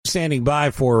standing by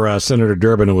for Senator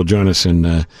Durbin, who will join us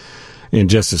in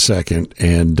just a second.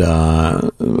 And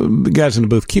the guys in the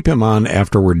booth, keep him on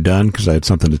after we're done, because I had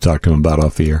something to talk to him about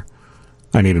off the air.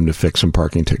 I need him to fix some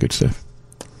parking ticket stuff.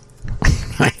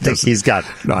 I think he's got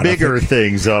bigger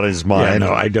things on his mind. Yeah,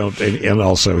 no, I don't. And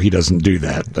also, he doesn't do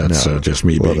that. That's just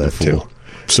me being a fool. Too.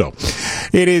 So,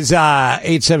 it is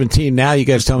 8:17 now. You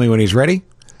guys tell me when he's ready.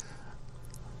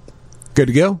 Good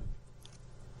to go?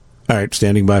 All right,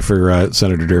 standing by for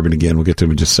Senator Durbin again. We'll get to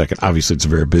him in just a second. Obviously, it's a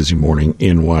very busy morning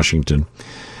in Washington.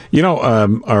 You know,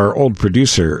 our old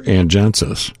producer, Ann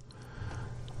Johnsos,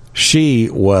 she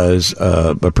was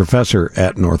a professor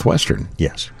at Northwestern.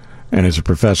 Yes. And as a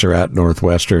professor at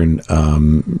Northwestern,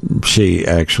 she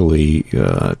actually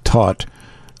taught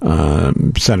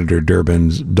Senator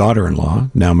Durbin's daughter-in-law,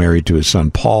 now married to his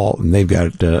son Paul, and they've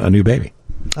got a new baby.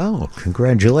 Oh,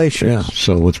 congratulations. Yeah,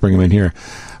 so let's bring him in here.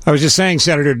 I was just saying,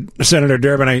 Senator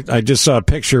Durbin, I just saw a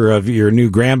picture of your new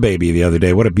grandbaby the other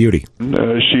day. What a beauty. She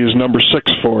is number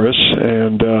 6 for us,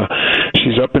 and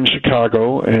she's up in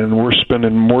Chicago, and we're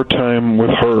spending more time with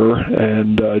her,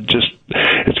 and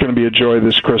it's going to be a joy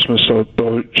this Christmas,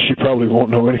 though she probably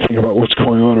won't know anything about what's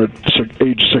going on at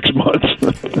age 6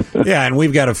 months. Yeah, and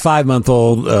we've got a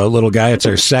 5-month-old little guy. It's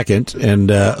our second, and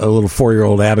a little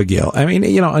 4-year-old Abigail. I mean,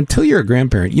 you know, until you're a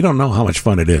grandparent, you don't know how much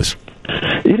fun it is.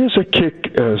 It is a kick,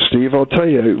 Steve. I'll tell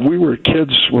you, we were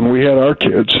kids when we had our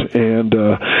kids, and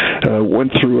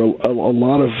went through a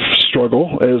lot of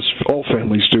struggle, as all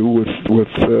families do with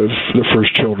the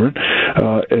first children.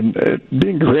 And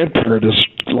being a grandparent is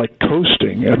like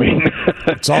coasting. I mean,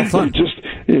 it's all fun. You just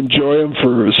enjoy them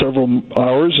for several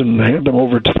hours and hand them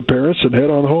over to the parents and head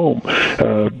on home.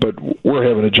 But we're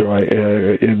having a joy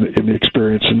in the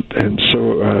experience, and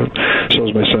so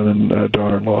is my son and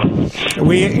daughter-in-law.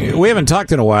 We haven't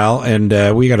talked in a while, and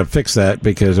we got to fix that,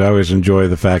 because I always enjoy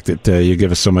the fact that you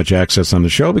give us so much access on the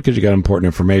show, because you got important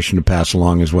information to pass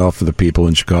along as well for the people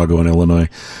in Chicago and Illinois.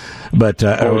 But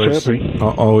I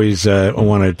always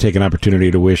want to take an opportunity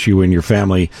to wish you and your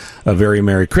family a very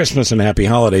Merry Christmas and Happy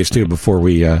Holidays, too, before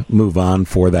we move on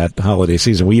for that holiday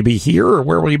season. Will you be here, or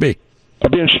where will you be? I'll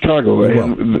be in Chicago.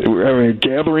 And we're having a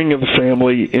gathering of the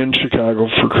family in Chicago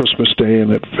for Christmas Day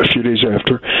and a few days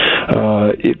after.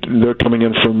 They're coming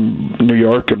in from New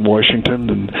York and Washington,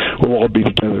 and we'll all be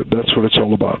together. That's what it's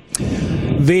all about.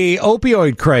 The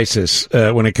opioid crisis,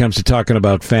 when it comes to talking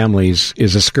about families,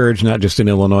 is a scourge not just in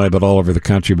Illinois but all over the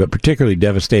country, but particularly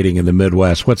devastating in the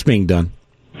Midwest. What's being done?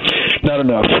 Not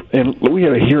enough. And we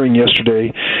had a hearing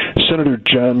yesterday. Senator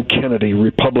John Kennedy,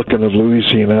 Republican of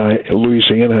Louisiana,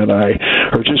 and I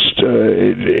are just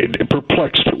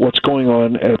perplexed at what's going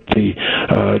on at the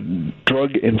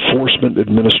Drug Enforcement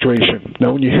Administration.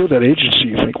 Now, when you hear that agency,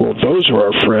 you think, well, those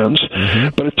are our friends.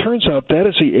 Mm-hmm. But it turns out that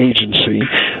is the agency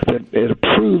that it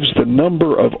approves the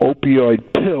number of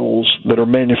opioid pills that are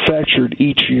manufactured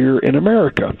each year in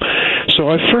America. So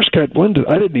I first got wind of,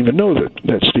 I didn't even know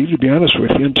that, Steve, to be honest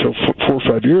with you, until 4 or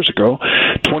 5 years ago,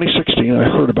 2016, I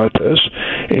heard about this,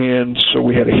 and so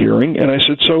we had a hearing, and I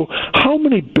said, so how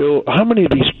many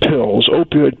of these pills,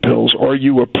 opioid pills, are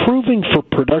you approving for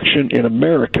production in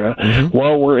America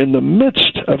while we're in the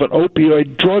midst of an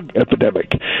opioid drug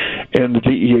epidemic? And the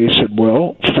DEA said,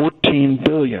 well, 14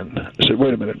 billion. I said,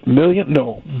 wait a minute, million?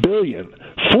 No, billion.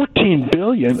 14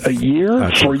 billion a year.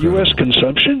 That's for incredible. U.S.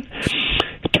 consumption?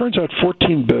 It turns out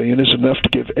 14 billion is enough to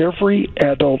give every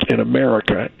adult in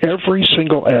America, every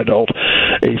single adult,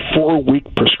 a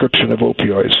 4-week prescription of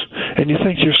opioids. And you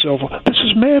think to yourself, this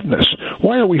is madness.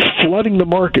 Why are we flooding the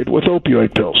market with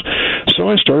opioid pills? So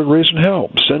I started raising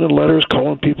hell, sending letters,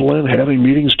 calling people in, having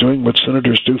meetings, doing what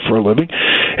senators do for a living.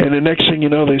 And the next thing you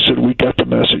know, they said, we got the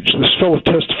message. This fellow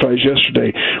testifies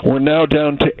yesterday, we're now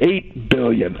down to 8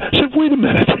 billion. I said, wait a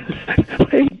minute.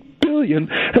 8 billion,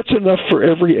 that's enough for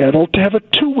every adult to have a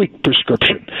 2-week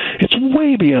prescription. It's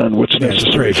way beyond what's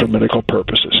necessary for medical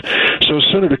purposes. So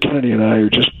Senator Kennedy and I are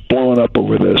just blowing up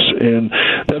over this, and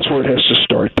that's where it has to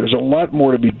start. There's a lot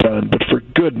more to be done, but for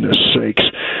goodness sakes,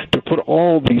 to put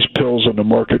all these pills on the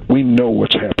market, we know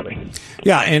what's happening.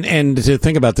 Yeah, and to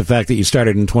think about the fact that you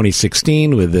started in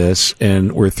 2016 with this,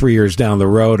 and we're 3 years down the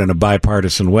road in a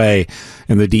bipartisan way,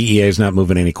 and the DEA is not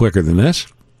moving any quicker than this.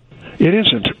 It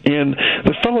isn't. And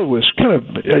the fellow was kind of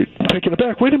taken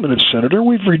aback. Wait a minute, Senator,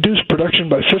 we've reduced production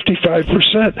by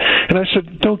 55%. And I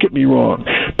said, don't get me wrong.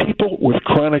 People with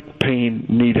chronic pain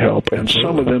need help, and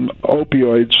some of them,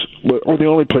 opioids, are the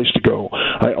only place to go.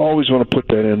 I always want to put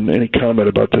that in any comment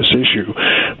about this issue.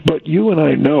 But you and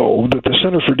I know that the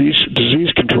Center for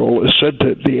Disease Control has said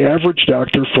that the average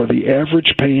doctor for the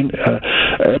average pain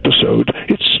episode,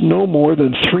 it's no more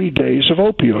than 3 days of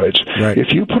opioids. Right.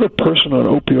 If you put a person on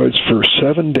opioids for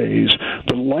 7 days,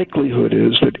 the likelihood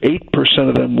is that 8%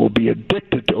 of them will be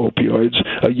addicted to opioids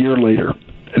a year later.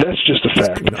 And that's just a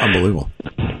fact. It's unbelievable.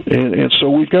 And so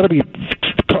we've got to be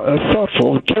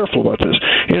thoughtful and careful about this.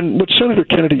 And what Senator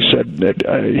Kennedy said,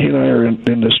 he and I are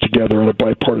in this together on a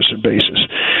bipartisan basis.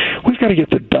 We've got to get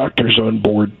the doctors on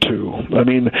board, too. I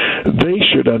mean, they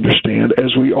should understand,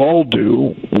 as we all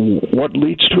do, what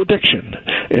leads to addiction.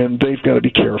 And they've got to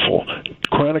be careful.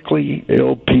 Chronically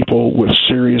ill people with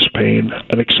serious pain,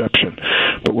 an exception.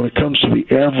 But when it comes to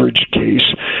the average case,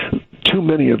 too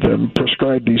many of them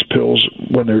prescribe these pills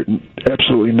when they're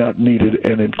absolutely not needed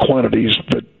and in quantities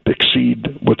that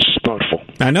exceed what's thoughtful.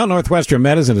 I know Northwestern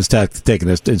Medicine has taken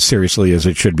this as seriously as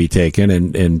it should be taken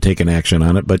and taken action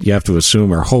on it, but you have to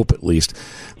assume or hope at least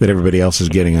that everybody else is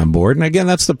getting on board. And again,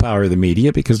 that's the power of the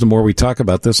media, because the more we talk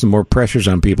about this, the more pressure's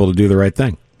on people to do the right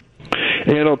thing.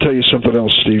 And I'll tell you something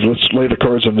else, Steve. Let's lay the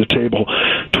cards on the table.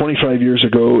 25 years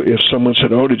ago, if someone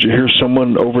said, oh, did you hear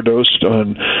someone overdosed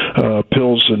on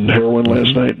pills and heroin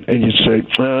last night? And you'd say,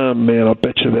 man, I'll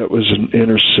bet you that was an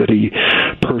inner city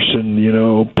person,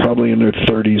 probably in their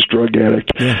 30s, drug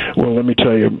addict. Yeah. Well, let me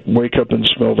tell you, wake up and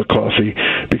smell the coffee,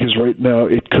 because right now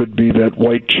it could be that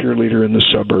white cheerleader in the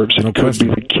suburbs. It could be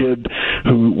the kid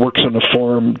who works on a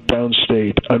farm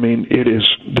downstate. I mean,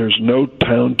 there's no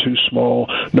town too small,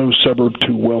 no suburb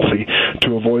too wealthy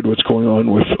to avoid what's going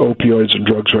on with opioids and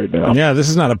drugs right now. Yeah, this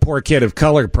is not a poor kid of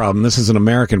color problem. This is an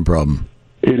American problem.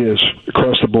 It is,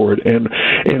 across the board. And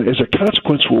as a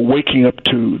consequence, we're waking up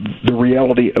to the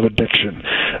reality of addiction.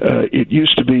 It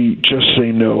used to be just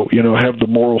say no, have the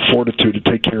moral fortitude to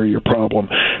take care of your problem.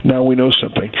 Now we know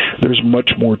something. There's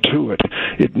much more to it.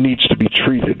 It needs to be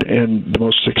treated. And the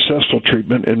most successful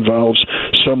treatment involves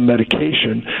some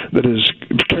medication that is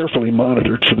carefully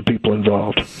monitored for the people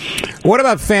involved. What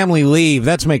about family leave?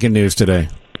 That's making news today.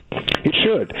 It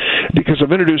should, because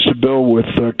I've introduced a bill with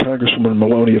Congresswoman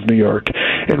Maloney of New York,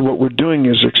 and what we're doing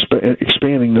is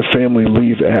expanding the Family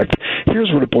Leave Act.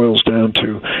 Here's what it boils down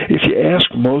to. If you ask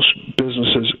most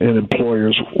businesses and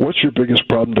employers, what's your biggest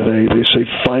problem today? They say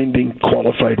finding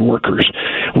qualified workers.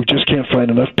 We just can't find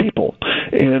enough people.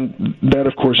 And that,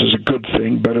 of course, is a good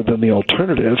thing, better than the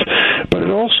alternative. But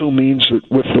it also means that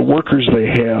with the workers they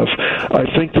have, I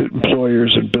think that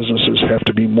employers and businesses have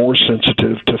to be more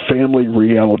sensitive to family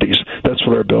realities. That's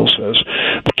what our bill says.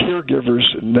 The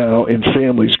caregivers now in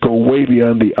families go way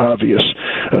beyond the obvious,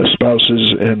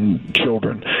 spouses and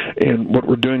children. And what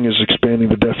we're doing is expanding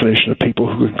the definition of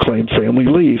people who can claim family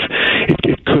leave.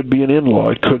 It could be an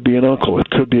in-law, it could be an uncle, it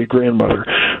could be a grandmother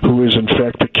who is in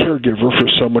fact the caregiver for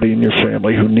somebody in your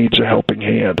family who needs a helping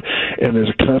hand. And as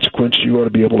a consequence, you ought to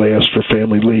be able to ask for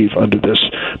family leave under this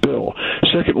bill.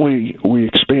 Secondly, we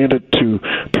expand it to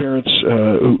parents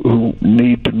who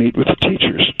need to meet with the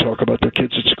teachers, talk about their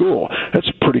kids at school. That's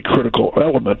a pretty critical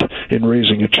element in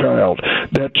raising a child.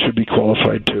 That should be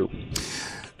qualified too.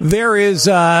 There is,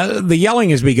 the yelling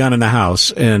has begun in the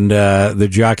House, and the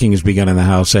jockeying has begun in the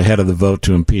House ahead of the vote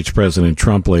to impeach President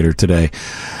Trump later today.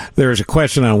 There is a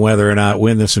question on whether or not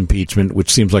when this impeachment, which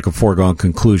seems like a foregone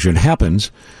conclusion,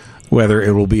 happens, whether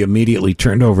it will be immediately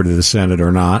turned over to the Senate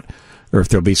or not, or if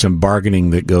there'll be some bargaining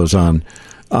that goes on.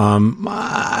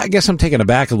 I guess I'm taken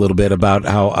aback a little bit about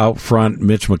how out front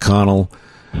Mitch McConnell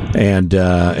and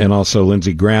also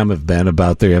Lindsey Graham have been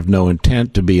about they have no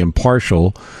intent to be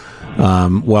impartial.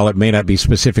 While it may not be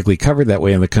specifically covered that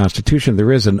way in the Constitution,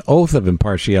 there is an oath of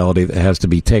impartiality that has to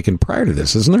be taken prior to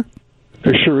this, isn't there?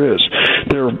 There sure is.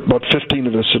 There are about 15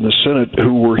 of us in the Senate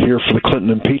who were here for the Clinton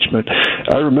impeachment.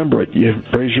 I remember it. You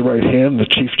raise your right hand. The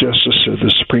Chief Justice of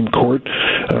the Supreme Court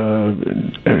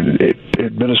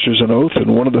administers an oath,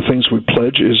 and one of the things we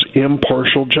pledge is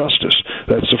impartial justice.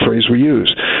 That's the phrase we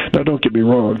use. Now, don't get me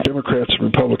wrong. Democrats and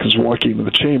Republicans walking into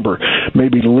the chamber may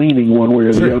be leaning one way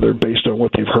or the other based on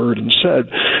what they've heard and said.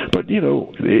 But,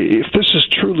 if this is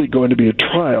truly going to be a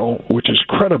trial, which is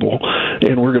credible,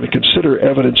 and we're going to consider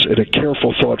evidence in a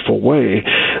careful, thoughtful way, way,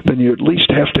 then you at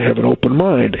least have to have an open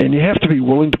mind, and you have to be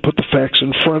willing to put the facts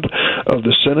in front of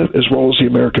the Senate as well as the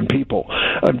American people.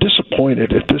 I'm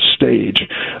disappointed at this stage.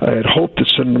 I had hoped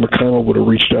that Senator McConnell would have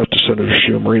reached out to Senator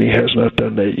Schumer, and he has not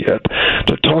done that yet,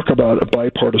 to talk about a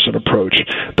bipartisan approach.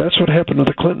 That's what happened to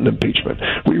the Clinton impeachment.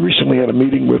 We recently had a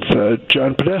meeting with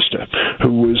John Podesta,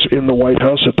 who was in the White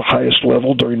House at the highest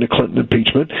level during the Clinton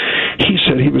impeachment. He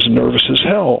said he was nervous as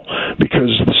hell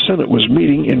because the Senate was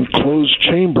meeting in closed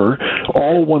chamber,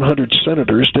 all 100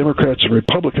 senators, Democrats and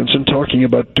Republicans, and talking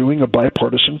about doing a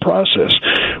bipartisan process.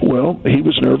 Well, he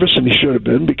was nervous, and he should have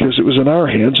been, because it was in our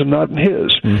hands and not in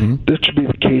his. Mm-hmm. That should be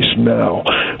the case now.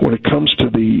 When it comes to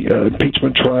the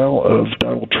impeachment trial of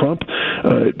Donald Trump,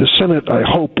 the Senate, I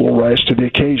hope, will rise to the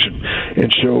occasion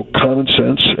and show common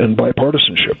sense and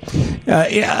bipartisanship.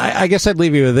 I guess I'd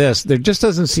leave you with this. There just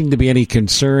doesn't seem to be any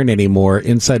concern anymore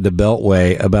inside the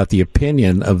Beltway about the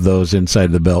opinion of those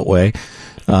inside the Beltway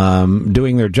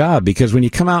doing their job, because when you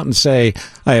come out and say,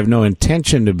 I have no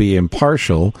intention to be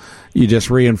impartial, you just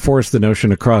reinforce the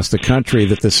notion across the country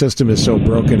that the system is so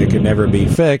broken it can never be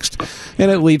fixed,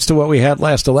 and it leads to what we had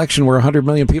last election where 100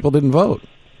 million people didn't vote.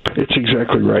 It's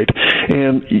exactly right.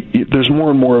 And there's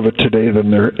more and more of it today than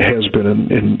there has been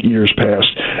in years past.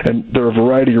 And there are a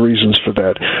variety of reasons for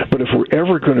that. But if we're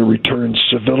ever going to return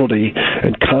civility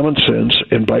and common sense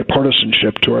and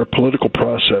bipartisanship to our political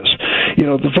process,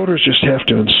 the voters just have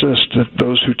to insist that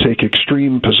those who take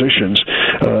extreme positions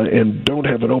and don't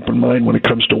have an open mind when it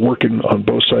comes to working on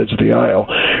both sides of the aisle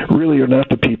really are not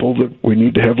the people that we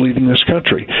need to have leading this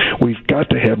country. We've got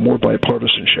to have more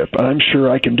bipartisanship. I'm sure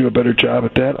I can do a better job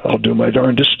at that. I'll do my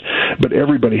darndest, but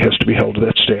everybody has to be held to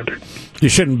that standard. You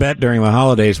shouldn't bet during the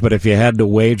holidays, but if you had to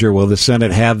wager, will the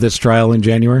Senate have this trial in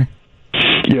January?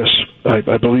 Yes,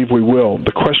 I believe we will.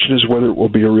 The question is whether it will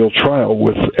be a real trial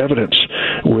with evidence,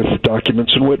 with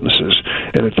documents and witnesses.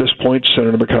 And at this point,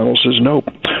 Senator McConnell says, nope,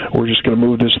 we're just going to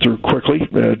move this through quickly,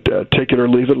 take it or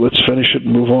leave it, let's finish it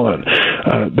and move on.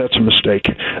 That's a mistake.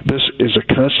 This is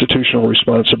a constitutional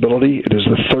responsibility. It is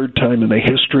the third time in the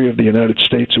history of the United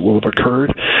States it will have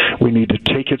occurred. We need to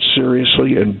take it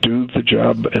seriously and do the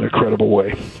job in a credible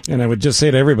way. And I would just say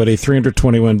to everybody,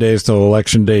 321 days till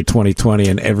Election Day 2020,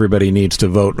 and everybody needs to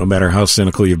vote, no matter how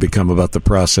cynical you've become about the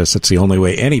process. It's the only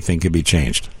way anything can be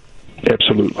changed.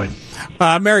 Absolutely.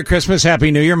 Merry Christmas,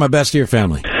 Happy New Year, my best to your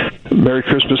family. Merry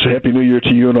Christmas, Happy New Year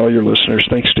to you and all your listeners.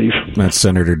 Thanks, Steve. That's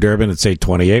Senator Durbin. It's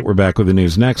 8:28. We're back with the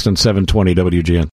news next on 720 WGN.